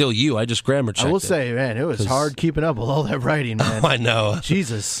written was still you. I just grammar checked. I will say, man, it was hard keeping up with all that writing, man. Oh, I know.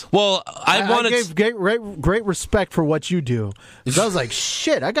 Jesus. Well, I gave great respect for what you do. Because I was like,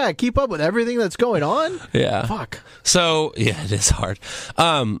 shit, I got to keep up with everything that's going on? Yeah. Fuck. So, yeah, it is hard.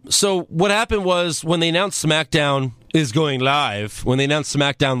 So what happened was when they announced SmackDown is going live,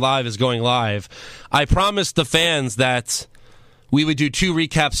 I promised the fans that we would do 2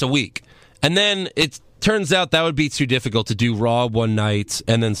 recaps a week. And then it turns out that would be too difficult to do Raw one night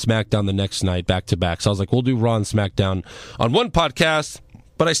and then SmackDown the next night back to back. So I was like, we'll do Raw and SmackDown on one podcast,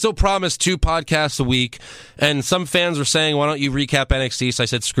 but I still promised 2 podcasts a week. And some fans were saying, why don't you recap NXT? So I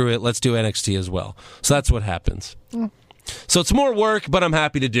said, screw it, let's do NXT as well. So that's what happens. So it's more work, but I'm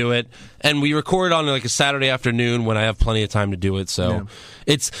happy to do it. And we record on like a Saturday afternoon when I have plenty of time to do it. So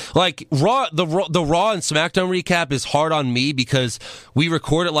it's like Raw. The Raw and SmackDown recap is hard on me because we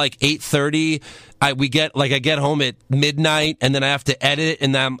record at like 8:30. I get home at midnight, and then I have to edit,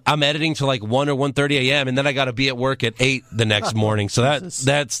 and I'm editing till like 1 or 1:30 a.m. and then I got to be at work at 8 the next morning. So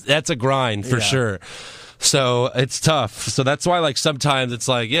that's a grind for sure. So it's tough. So that's why like sometimes it's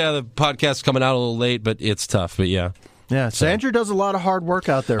like, yeah, the podcast's coming out a little late, but it's tough. But yeah. Yeah, so Andrew does a lot of hard work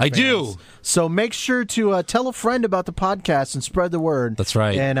out there. I do. So make sure to tell a friend about the podcast and spread the word. That's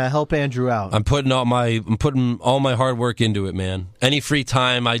right. And help Andrew out. I'm putting all my hard work into it, man. Any free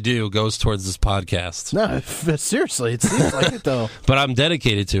time I do goes towards this podcast. No, seriously, it seems like it though. But I'm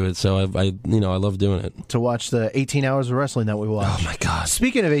dedicated to it, so I love doing it. To watch the 18 hours of wrestling that we watch. Oh my god!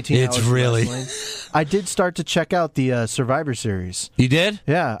 Speaking of 18 hours of really wrestling, I did start to check out the Survivor Series. You did?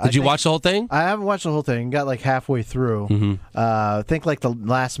 Yeah. Did you watch the whole thing? I haven't watched the whole thing. Got like halfway through. Mm-hmm. I think like the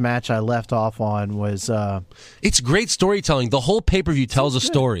last match I left off on was. It's great storytelling. The whole pay-per-view tells a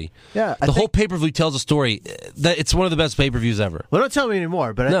story. Yeah, the whole pay-per-view tells a story. It's one of the best pay-per-views ever. Well, don't tell me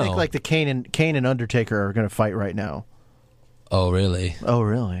anymore. But I think like the Kane and Undertaker are going to fight right now. Oh really? Oh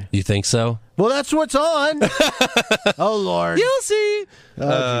really? You think so? Well, that's what's on. Oh Lord, you'll see.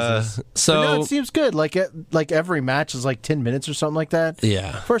 Jesus. So but no, it seems good. Like every match is like 10 minutes or something like that.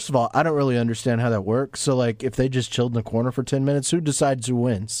 Yeah. First of all, I don't really understand how that works. So like, if they just chilled in the corner for 10 minutes, who decides who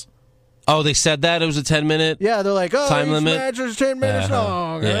wins? Oh, they said that it was a 10-minute. Yeah, they're like, time each limit. match is 10 minutes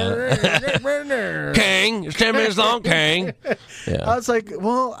long. Yeah. Kang, it's 10 minutes long, Kang. Yeah. I was like,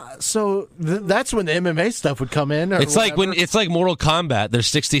 well, so that's when the MMA stuff would come in. It's like Mortal Kombat. There's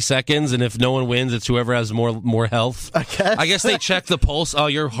 60 seconds, and if no one wins, it's whoever has more health. I guess they check the pulse. Oh,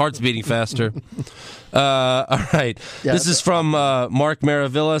 your heart's beating faster. All right. Yeah, this is from Mark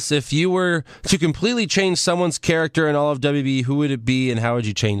Maravillas. If you were to completely change someone's character in all of WB, who would it be, and how would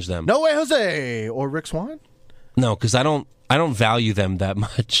you change them? No way, Jose or Rick Swann. No, because I don't value them that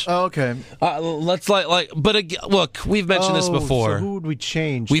much. Oh, okay. Let's look. We've mentioned this before. So who would we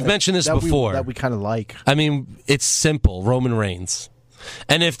change? We've mentioned this before. That we kind of like. I mean, it's simple. Roman Reigns.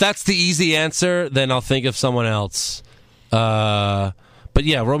 And if that's the easy answer, then I'll think of someone else. But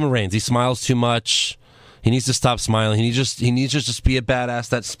yeah, Roman Reigns. He smiles too much. He needs to stop smiling. He needs to just be a badass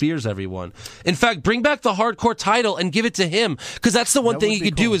that spears everyone. In fact, bring back the hardcore title and give it to him, because that's the one thing he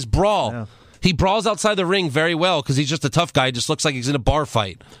could do is brawl. Yeah. He brawls outside the ring very well because he's just a tough guy. He just looks like he's in a bar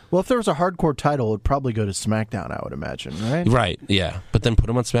fight. Well, if there was a hardcore title, it would probably go to SmackDown, I would imagine, right? Right, yeah. But then put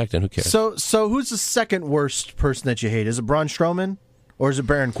him on SmackDown. Who cares? So who's the second worst person that you hate? Is it Braun Strowman? Or is it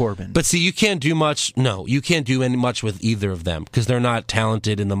Baron Corbin? But see, you can't do much. No, you can't do any much with either of them because they're not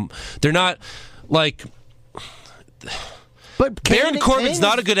talented in them. They're not like. But Baron Corbin's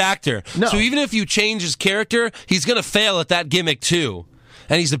not a good actor. No. So even if you change his character, he's going to fail at that gimmick too.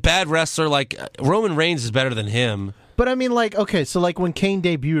 And he's a bad wrestler. Like Roman Reigns is better than him. But I mean, like, okay, so like when Kane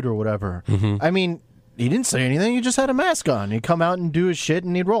debuted or whatever, I mean, he didn't say anything. He just had a mask on. He'd come out and do his shit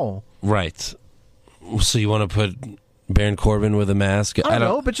and he'd roll. Right. So you want to put Baron Corbin with a mask. I don't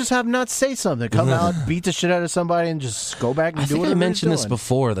know, but just have him not say something. Come out, beat the shit out of somebody, and just go back and do whatever I mentioned this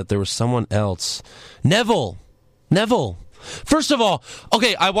before, that there was someone else. Neville. First of all,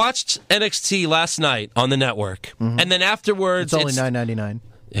 okay, I watched NXT last night on the network, and then afterwards... It's only $9.99.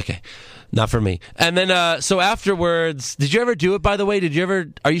 Okay, not for me. And then, so afterwards... Did you ever do it, by the way?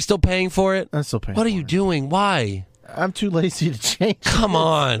 Are you still paying for it? I'm still paying What for are you it. doing? Why? I'm too lazy to change. Come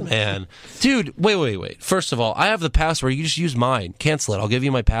on, man. Dude, wait. First of all, I have the password. You just use mine. Cancel it. I'll give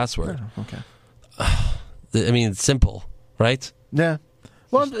you my password. Oh, okay. I mean, it's simple, right? Yeah.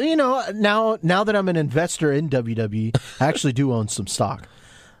 Well, you know, now that I'm an investor in WWE, I actually do own some stock.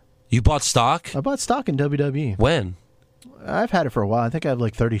 You bought stock? I bought stock in WWE. When? I've had it for a while. I think I have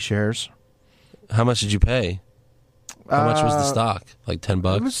like 30 shares. How much did you pay? How much was the stock? Like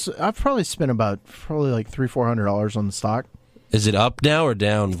 $10? I've probably spent about like $300-400 on the stock. Is it up now or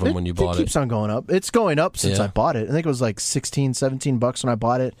down from when you bought it? It keeps on going up. It's going up since I bought it. I think it was like $16-17 when I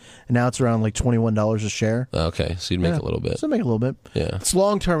bought it, and now it's around like $21 a share. Okay, so you'd make a little bit. So make a little bit. Yeah, it's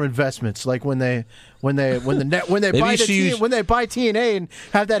long-term investments. Like when they buy TNA and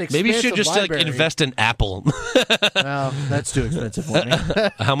have that expensive maybe you should just library. like invest in Apple. Well, that's too expensive for me.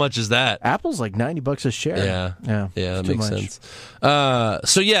 How much is that? Apple's like $90 a share. Yeah, that makes sense.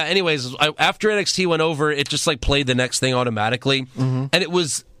 So yeah. Anyways, after NXT went over, it just like played the next thing automatically, and it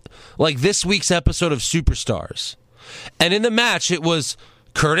was like this week's episode of Superstars, and in the match it was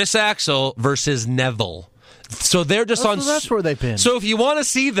Curtis Axel versus Neville. So they're just on. So that's where they pin. So if you want to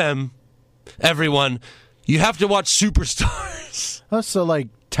see them, everyone, you have to watch Superstars. Oh, so like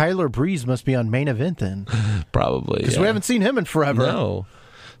Tyler Breeze must be on Main Event then, probably, because we haven't seen him in forever. No.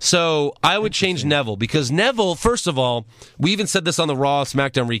 So I would change Neville, because Neville, first of all, we even said this on the Raw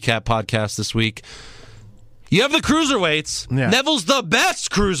SmackDown Recap podcast this week. You have the cruiserweights. Yeah. Neville's the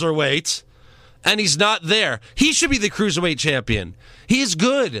best cruiserweight, and he's not there. He should be the cruiserweight champion. He is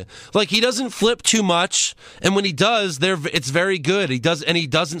good. Like, he doesn't flip too much, and when he does, it's very good. He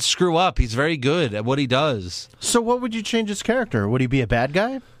doesn't screw up. He's very good at what he does. So what would you change his character? Would he be a bad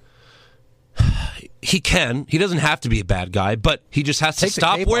guy? He can. He doesn't have to be a bad guy, but he just has to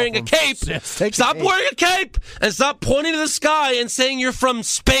stop wearing a cape. Stop wearing a cape and stop pointing to the sky and saying you're from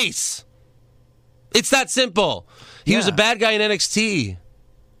space. It's that simple. He was a bad guy in NXT.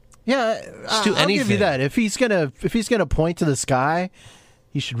 Yeah, I'll give you that. If he's gonna point to the sky,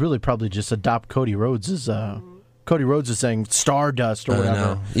 he should really probably just adopt Cody Rhodes' Cody Rhodes is saying Stardust or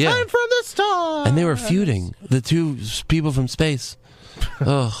whatever. Yeah. I'm from the stars. And they were feuding, the two people from space.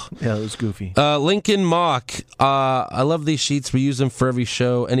 Ugh. Yeah, it was goofy. Lincoln Mock, I love these sheets. We use them for every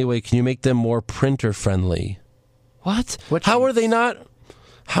show. Anyway, can you make them more printer friendly? What? How are they not?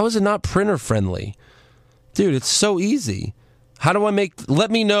 How is it not printer friendly? Dude, it's so easy. How do I let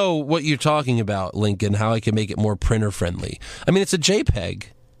me know what you're talking about, Lincoln, how I can make it more printer friendly. I mean, it's a JPEG.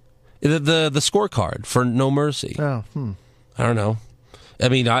 The scorecard for No Mercy. Oh, I don't know. I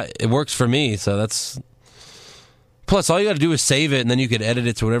mean, it works for me, so that's... Plus, all you got to do is save it, and then you could edit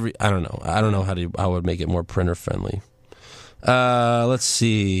it to whatever... I don't know. I don't know how I would make it more printer friendly. Let's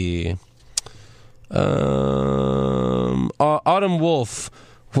see. Autumn Wolf.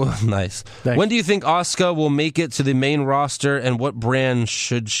 Well, nice. Thanks. When do you think Asuka will make it to the main roster, and what brand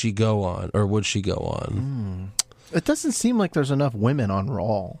should she go on, or would she go on? It doesn't seem like there's enough women on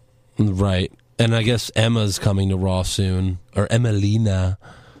Raw. Right. And I guess Emma's coming to Raw soon, or Emelina,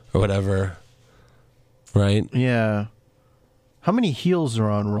 or whatever. Right? Yeah. How many heels are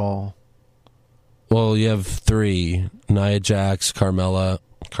on Raw? Well, you have 3. Nia Jax, Carmella.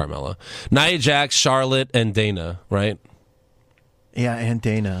 Nia Jax, Charlotte, and Dana, right? Yeah, and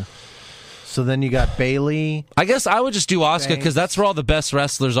Dana. So then you got Bayley. I guess I would just do Asuka, because that's where all the best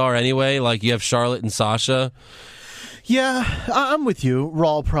wrestlers are anyway. Like, you have Charlotte and Sasha. Yeah, I'm with you.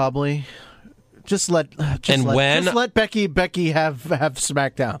 Raw, probably. Just let Becky have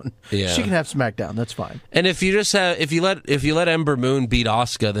SmackDown. Yeah. She can have SmackDown. That's fine. And if you let Ember Moon beat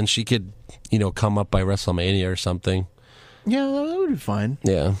Asuka, then she could, come up by WrestleMania or something. Yeah, that would be fine.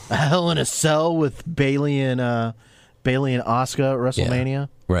 Yeah. A Hell in a Cell with Bayley and Asuka at WrestleMania. Yeah,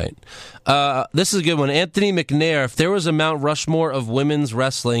 right. This is a good one. Anthony McNair. If there was a Mount Rushmore of women's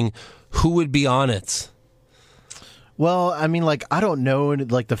wrestling, who would be on it? Well, I mean, I don't know,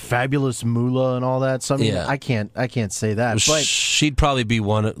 like the Fabulous Moolah and all that. So I mean, I can't say that. But she'd probably be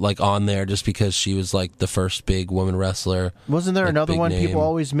one on there just because she was like the first big woman wrestler. Wasn't there another one people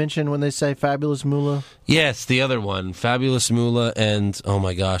always mention when they say Fabulous Moolah? Yes, the other one, Fabulous Moolah, and oh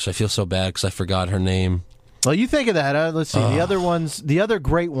my gosh, I feel so bad because I forgot her name. Well, you think of that. Let's see. The other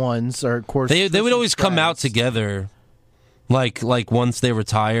great ones are, of course, they would always come out together. Like once they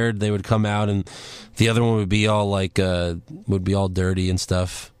retired, they would come out, and the other one would be all dirty and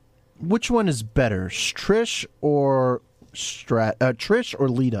stuff. Which one is better, Trish or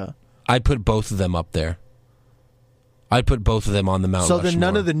Lita? I'd put both of them up there. I'd put both of them on the Mount So Rushmore. then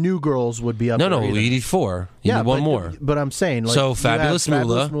none of the new girls would be up there. No, either. you need 4. You need one more. But I'm saying, like, So Fabulous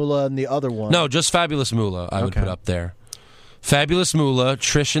Moolah and the other one. No, just Fabulous Moolah I would put up there. Fabulous Moolah,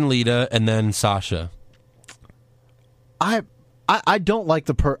 Trish and Lita, and then Sasha. I don't like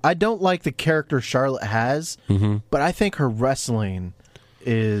I don't like the character Charlotte has, but I think her wrestling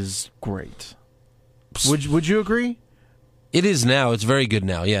is great. Would you agree? It is now. It's very good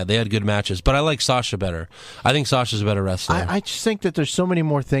now. Yeah, they had good matches. But I like Sasha better. I think Sasha's a better wrestler. I just think that there's so many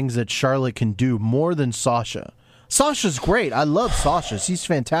more things that Charlotte can do more than Sasha. Sasha's great. I love Sasha. She's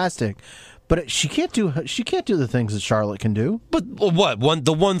fantastic. But she can't do the things that Charlotte can do. But what?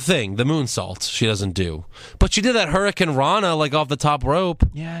 The one thing, the moonsault, she doesn't do. But she did that Hurricane Rana like off the top rope.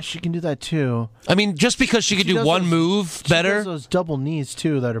 Yeah, she can do that too. I mean, just because she could do one move better. She does those double knees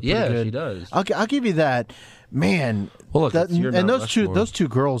too that are pretty good. Yeah, she does. I'll give you that. Man, well, look, and those two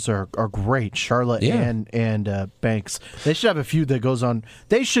girls are great, Charlotte and Banks. They should have a feud that goes on.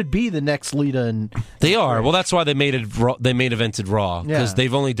 They should be the next Lita and. They are. Well, that's why they made evented Raw, because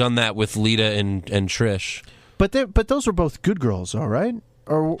they've only done that with Lita and Trish. But those are both good girls, all right?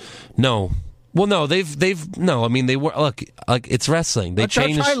 Or no. Well, no, they've no. I mean, they were like it's wrestling. They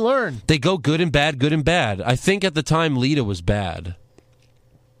change. That's how I learn. They go good and bad, good and bad. I think at the time Lita was bad.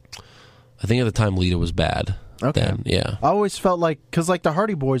 Okay. Then, yeah. I always felt like, because like the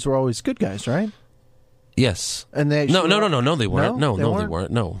Hardy Boys were always good guys, right? Yes. And they no, they weren't. No, they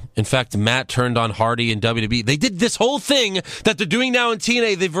weren't. No. In fact, Matt turned on Hardy in WWE. They did this whole thing that they're doing now in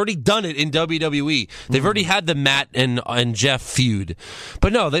TNA. They've already done it in WWE. They've already had the Matt and Jeff feud.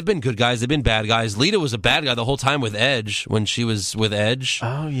 But no, they've been good guys. They've been bad guys. Lita was a bad guy the whole time with Edge, when she was with Edge.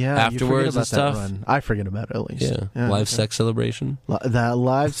 Oh, yeah. Afterwards and stuff. That run. I forget about it, at least. Yeah. Live sex celebration. That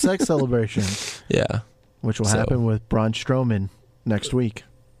live sex celebration. Yeah. Which will happen with Braun Strowman next week.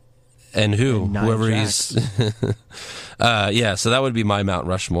 And who? And Whoever Jax. he's... yeah, so that would be my Mount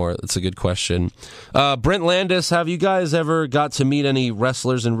Rushmore. That's a good question. Brent Landis, have you guys ever got to meet any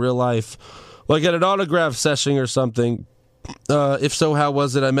wrestlers in real life? Like at an autograph session or something? If so, how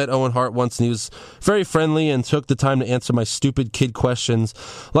was it? I met Owen Hart once, and he was very friendly and took the time to answer my stupid kid questions.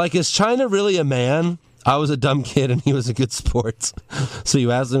 Like, is China really a man? I was a dumb kid, and he was a good sport. So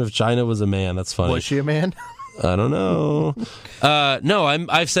you asked him if China was a man. That's funny. Was she a man? I don't know. No,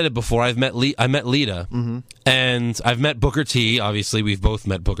 I've said it before. I met Lita, and I've met Booker T. Obviously, we've both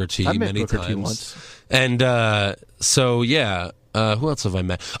met Booker T many times. T once. And so, yeah. Who else have I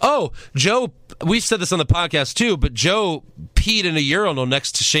met? Oh, Joe. We've said this on the podcast too, but Joe peed in a urinal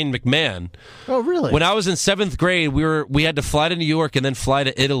next to Shane McMahon. Oh, really? When I was in 7th grade, we had to fly to New York and then fly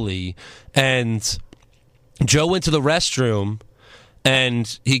to Italy, and Joe went to the restroom,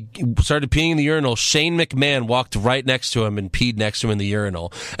 and he started peeing in the urinal. Shane McMahon walked right next to him and peed next to him in the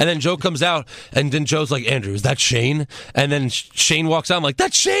urinal. And then Joe comes out, and then Joe's like, Andrew, is that Shane? And then Shane walks out, I'm like,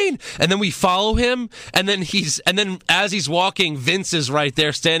 that's Shane! And then we follow him, and then as he's walking, Vince is right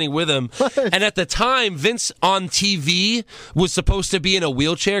there standing with him. And at the time, Vince on TV was supposed to be in a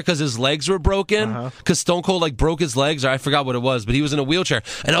wheelchair because his legs were broken, because Stone Cold broke his legs, or I forgot what it was, but he was in a wheelchair.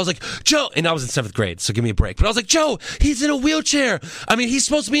 And I was like, Joe, and I was in 7th grade, so give me a break. But I was like, Joe, he's in a wheelchair! I mean, he's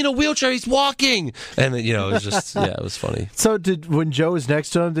supposed to be in a wheelchair. He's walking. And, it was just, it was funny. So when Joe was next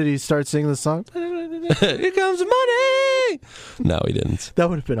to him, did he start singing the song? Here comes the money. No, he didn't. That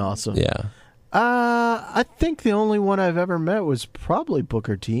would have been awesome. Yeah. I think the only one I've ever met was probably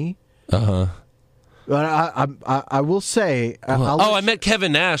Booker T. Uh-huh. But I will say... I met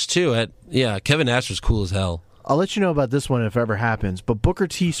Kevin Nash, too. Kevin Nash was cool as hell. I'll let you know about this one if it ever happens. But Booker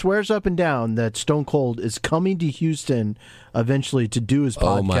T swears up and down that Stone Cold is coming to Houston eventually to do his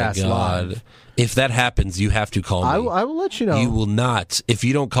podcast Oh my God. live. If that happens, you have to call me. I will let you know. You will not. If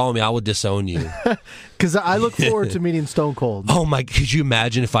you don't call me, I will disown you. Because I look forward to meeting Stone Cold. Oh my! Could you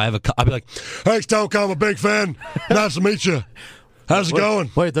imagine if I have I'd be like, Hey, Stone Cold, I'm a big fan. Nice to meet you. How's it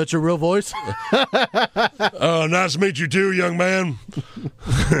going? Wait, that's your real voice? Nice to meet you too, young man.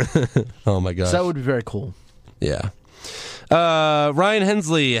 Oh my God. So that would be very cool. Yeah. Ryan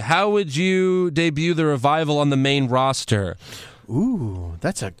Hensley, how would you debut the Revival on the main roster? Ooh,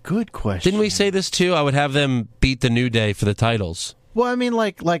 that's a good question. Didn't we say this too? I would have them beat the New Day for the titles. Well, I mean,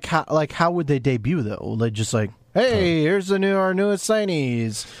 how would they debut though? Like just like, hey, here's our newest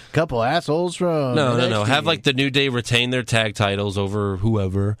signees, couple assholes from No. NXT. Have the New Day retain their tag titles over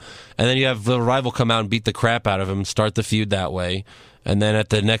whoever, and then you have the Revival come out and beat the crap out of them, start the feud that way, and then at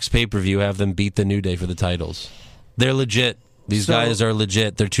the next pay-per-view have them beat the New Day for the titles. They're legit. These guys are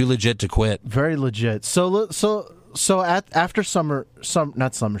legit. They're too legit to quit. Very legit. So after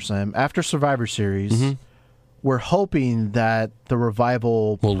after Survivor Series, we're hoping that the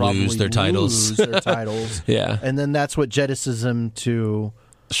Revival will probably lose their titles. Yeah. And then that's what jettisons them to...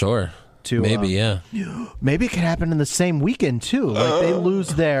 Sure. Maybe it could happen in the same weekend too. Like they lose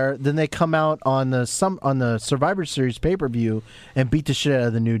there, then they come out on the Survivor Series pay-per-view and beat the shit out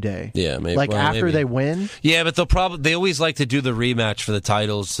of the New Day. Yeah, maybe. Like after they win. Yeah, but they always like to do the rematch for the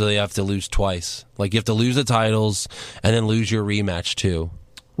titles, so they have to lose twice. Like you have to lose the titles and then lose your rematch too.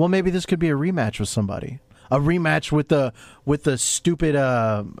 Well, maybe this could be a rematch with somebody. A rematch with the stupid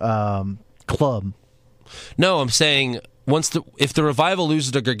club. No, I'm saying if the Revival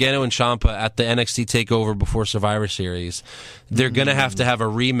loses to Gargano and Ciampa at the NXT Takeover before Survivor Series, they're going to have a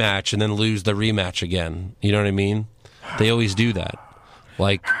rematch and then lose the rematch again. You know what I mean? They always do that.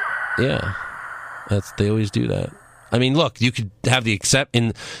 Like, yeah, they always do that. I mean, look, you could have you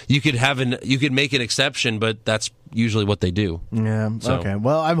could make an exception, but that's usually what they do. Yeah. So. Okay.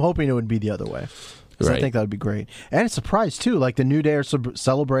 Well, I'm hoping it would be the other way. Right. I think that would be great. And it's a surprise, too. Like, the New Day are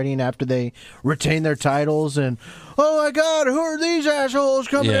celebrating after they retain their titles. And, oh, my God, who are these assholes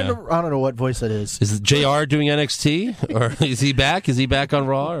coming in? I don't know what voice that is. Is it JR doing NXT? Or is he back? Is he back on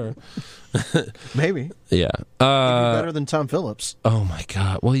Raw? Or? Maybe. Yeah. He'd be better than Tom Phillips. Oh, my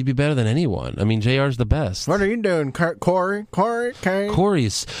God. Well, he'd be better than anyone. I mean, JR's the best. What are you doing, Corey?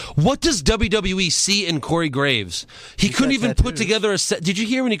 Corey's. What does WWE see in Corey Graves? He couldn't even put together Did you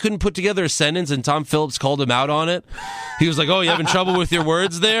hear when he couldn't put together a sentence and Tom Phillips called him out on it? He was like, oh, you having trouble with your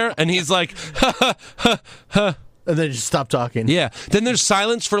words there? And he's like, ha, ha, ha, ha. And then just stop talking. Yeah. Then there's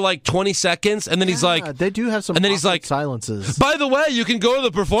silence for like 20 seconds, and then he's like... They do have some and then he's like, silences. By the way, you can go to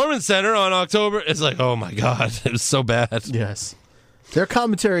the Performance Center on October... It's like, oh my God, it was so bad. Yes. Their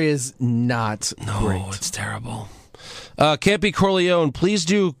commentary is not great. It's terrible. Campy Corleone, please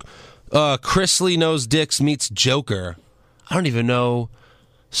do Chris Lee Knows Dicks meets Joker. I don't even know.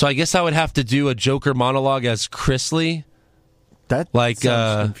 So I guess I would have to do a Joker monologue as Chris Lee. That sounds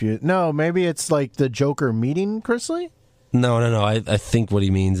confused. No, maybe it's like the Joker meeting Chris Lee? No. I think what he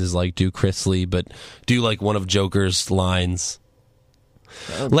means is like do Chris Lee, but do like one of Joker's lines.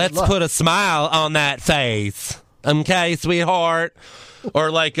 Let's put a smile on that face. Okay, sweetheart.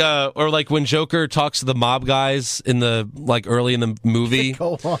 Or like when Joker talks to the mob guys in the early in the movie.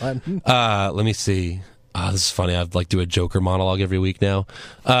 Go on. Let me see. This is funny. I'd like do a Joker monologue every week now.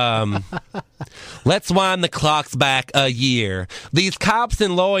 Let's wind the clocks back a year. These cops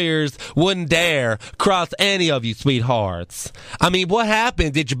and lawyers wouldn't dare cross any of you sweethearts. I mean, what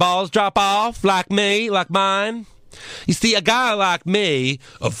happened? Did your balls drop off like me, like mine? You see, a guy like me,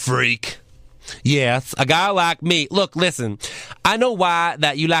 a freak. Yes, a guy like me. Look, listen, I know why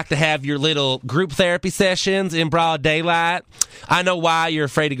that you like to have your little group therapy sessions in broad daylight. I know why you're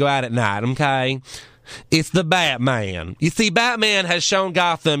afraid to go out at night, okay? It's the Batman. You see, Batman has shown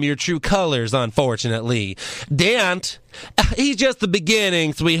Gotham your true colors, unfortunately. Dent, he's just the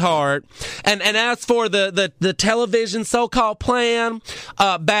beginning, sweetheart. And as for the television so-called plan,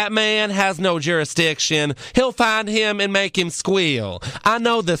 Batman has no jurisdiction. He'll find him and make him squeal. I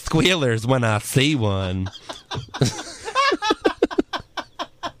know the squealers when I see one.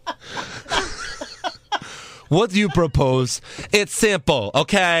 What do you propose? It's simple,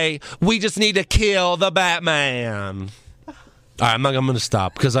 okay? We just need to kill the Batman. All right, I'm going to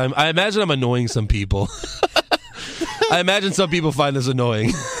stop because I imagine I'm annoying some people. I imagine some people find this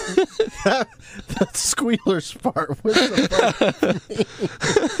annoying. The squealers part was so funny.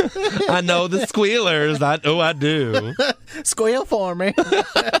 I know the squealers. I do. Squeal for me.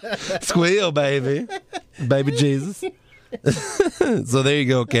 Squeal, baby. Baby Jesus. So there you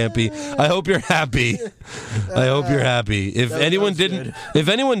go, Campy. I hope you're happy. I hope you're happy. If anyone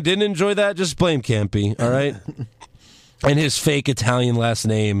didn't enjoy that, just blame Campy, all right? And his fake Italian last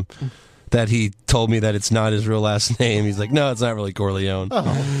name that he told me that it's not his real last name. He's like, no, it's not really Corleone.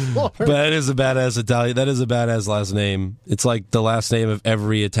 Oh, Lord. But that is a badass Italian. That is a badass last name. It's like the last name of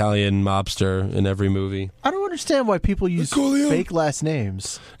every Italian mobster in every movie. I don't understand why people use fake last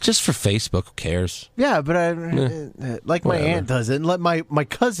names. Just for Facebook, who cares? Yeah, but my aunt does it. And my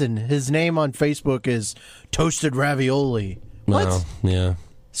cousin, his name on Facebook is Toasted Ravioli. What? Oh, yeah.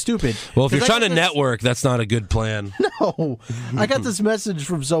 Stupid. Well, if you're trying to network, that's not a good plan. No. I got this message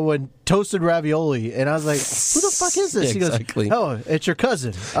from someone, Toasted Ravioli, and I was like, who the fuck is this? Exactly. He goes, oh, it's your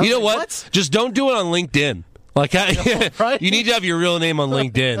cousin. You know what? Just don't do it on LinkedIn. Like, right? You need to have your real name on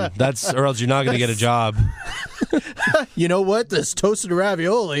LinkedIn. Or else you're not going to get a job. You know what? This Toasted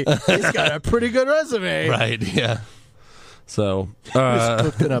Ravioli, he's got a pretty good resume. Right, yeah. So, he was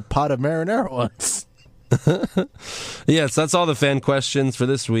cooked in a pot of marinara once. Yes, that's all the fan questions for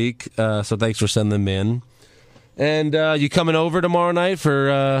this week. So thanks for sending them in. And you coming over tomorrow night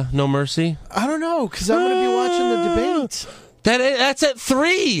for No Mercy? I don't know, because I'm going to be watching the debate. That's at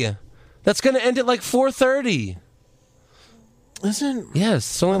 3. That's going to end at like 4:30. Isn't? Yes,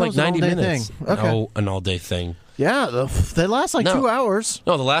 it's only like 90 minutes. Thing. Okay. No, an all-day thing. Yeah, they last like 2 hours.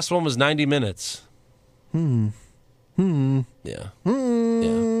 No, the last one was 90 minutes. Yeah. Yeah.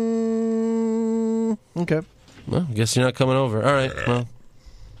 Okay. Well, I guess you're not coming over. All right. Well,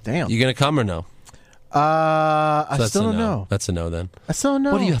 damn. You going to come or no? I still don't know. That's a no then. I still don't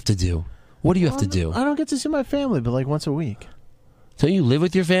know. What do you have to do? What do you have to do? I don't get to see my family, but like once a week. So you live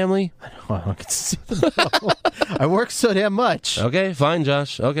with your family? I don't get to see them. I work so damn much. Okay, fine,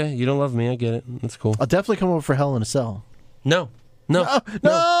 Josh. Okay, you don't love me. I get it. That's cool. I'll definitely come over for Hell in a Cell. No. No!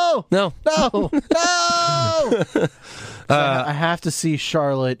 I have to see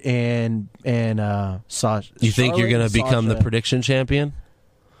Charlotte and Sasha. You think you're going to become the prediction champion?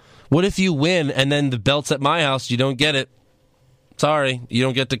 What if you win and then the belt's at my house, you don't get it? Sorry, you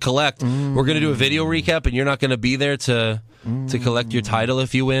don't get to collect. We're going to do a video recap and you're not going to be there to collect your title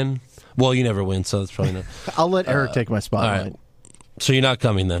if you win. Well, you never win, so that's probably not. I'll let Eric take my spotlight. All right. So you're not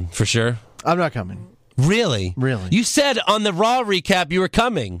coming then, for sure? I'm not coming. Really? Really? You said on the Raw recap you were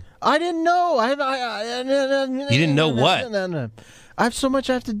coming. I didn't know. You didn't know what? No. I have so much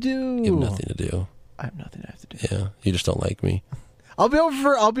I have to do. You have nothing to do. I have nothing I have to do. Yeah, you just don't like me. I'll be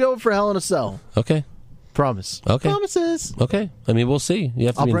over for Hell in a Cell. Okay. Promise. Okay. Promises. Okay. I mean, we'll see. You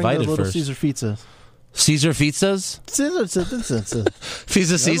have to be invited I'll bring the Little first. Caesar pizza. Caesar pizzas?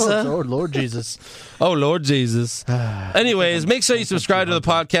 Pizza Caesar? Oh, Lord Jesus. Oh, Lord Jesus. Anyways, make sure you subscribe to the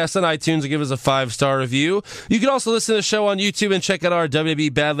podcast on iTunes and give us a 5-star review. You can also listen to the show on YouTube and check out our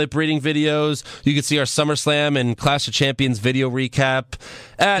WWE Bad Lip Reading videos. You can see our SummerSlam and Clash of Champions video recap.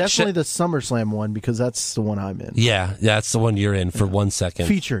 Definitely the SummerSlam one, because that's the one I'm in. Yeah, that's the one you're in for 1 second.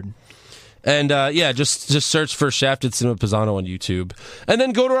 Featured. And just search for Shafted Cinema Pisano on YouTube. And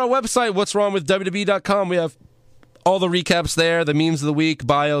then go to our website, what'swrongwithwwe.com. We have all the recaps there, the memes of the week,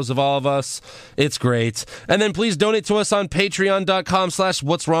 bios of all of us. It's great. And then please donate to us on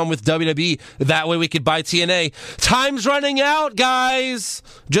patreon.com/what'swrongwithwwe. That way we could buy TNA. Time's running out, guys.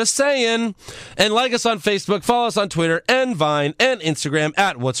 Just saying. And like us on Facebook, follow us on Twitter and Vine and Instagram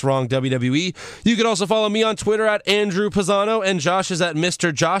at What's Wrong WWE. You can also follow me on Twitter at Andrew Pisano, and Josh is at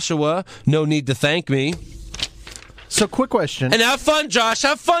Mr. Joshua. No need to thank me. So, quick question. And have fun, Josh.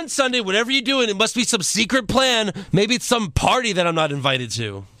 Have fun Sunday. Whatever you're doing, it must be some secret plan. Maybe it's some party that I'm not invited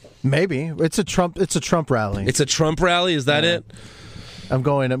to. Maybe it's a Trump rally. It's a Trump rally. Is that it? I'm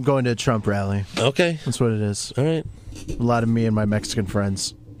going to a Trump rally. Okay, that's what it is. All right. A lot of me and my Mexican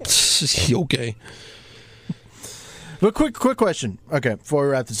friends. Okay. But quick question. Okay, before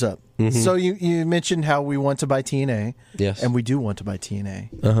we wrap this up. Mm-hmm. So you mentioned how we want to buy TNA. Yes. And we do want to buy TNA.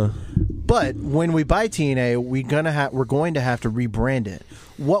 Uh-huh. But when we buy TNA, we're going to have to rebrand it.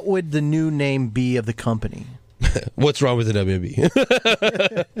 What would the new name be of the company? What's wrong with the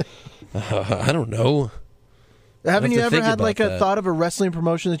WWE? I don't know. Haven't you ever had like a thought of a wrestling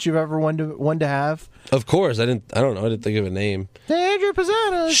promotion that you've ever wanted to have? Of course. I don't know. I didn't think of a name. Andrew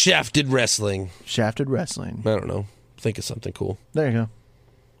Pisano. Shafted Wrestling. Shafted Wrestling. I don't know. Think of something cool. There you go.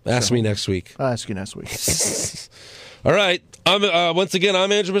 Ask me next week. I'll ask you next week. All right. Once again,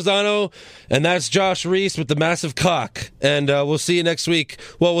 I'm Andrew Pisano, and that's Josh Reese with the massive cock. And we'll see you next week.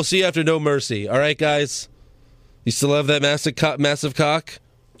 Well, we'll see you after No Mercy. All right, guys? You still have that massive cock?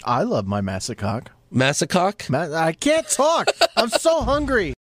 I love my massive cock. Massive cock? I can't talk. I'm so hungry.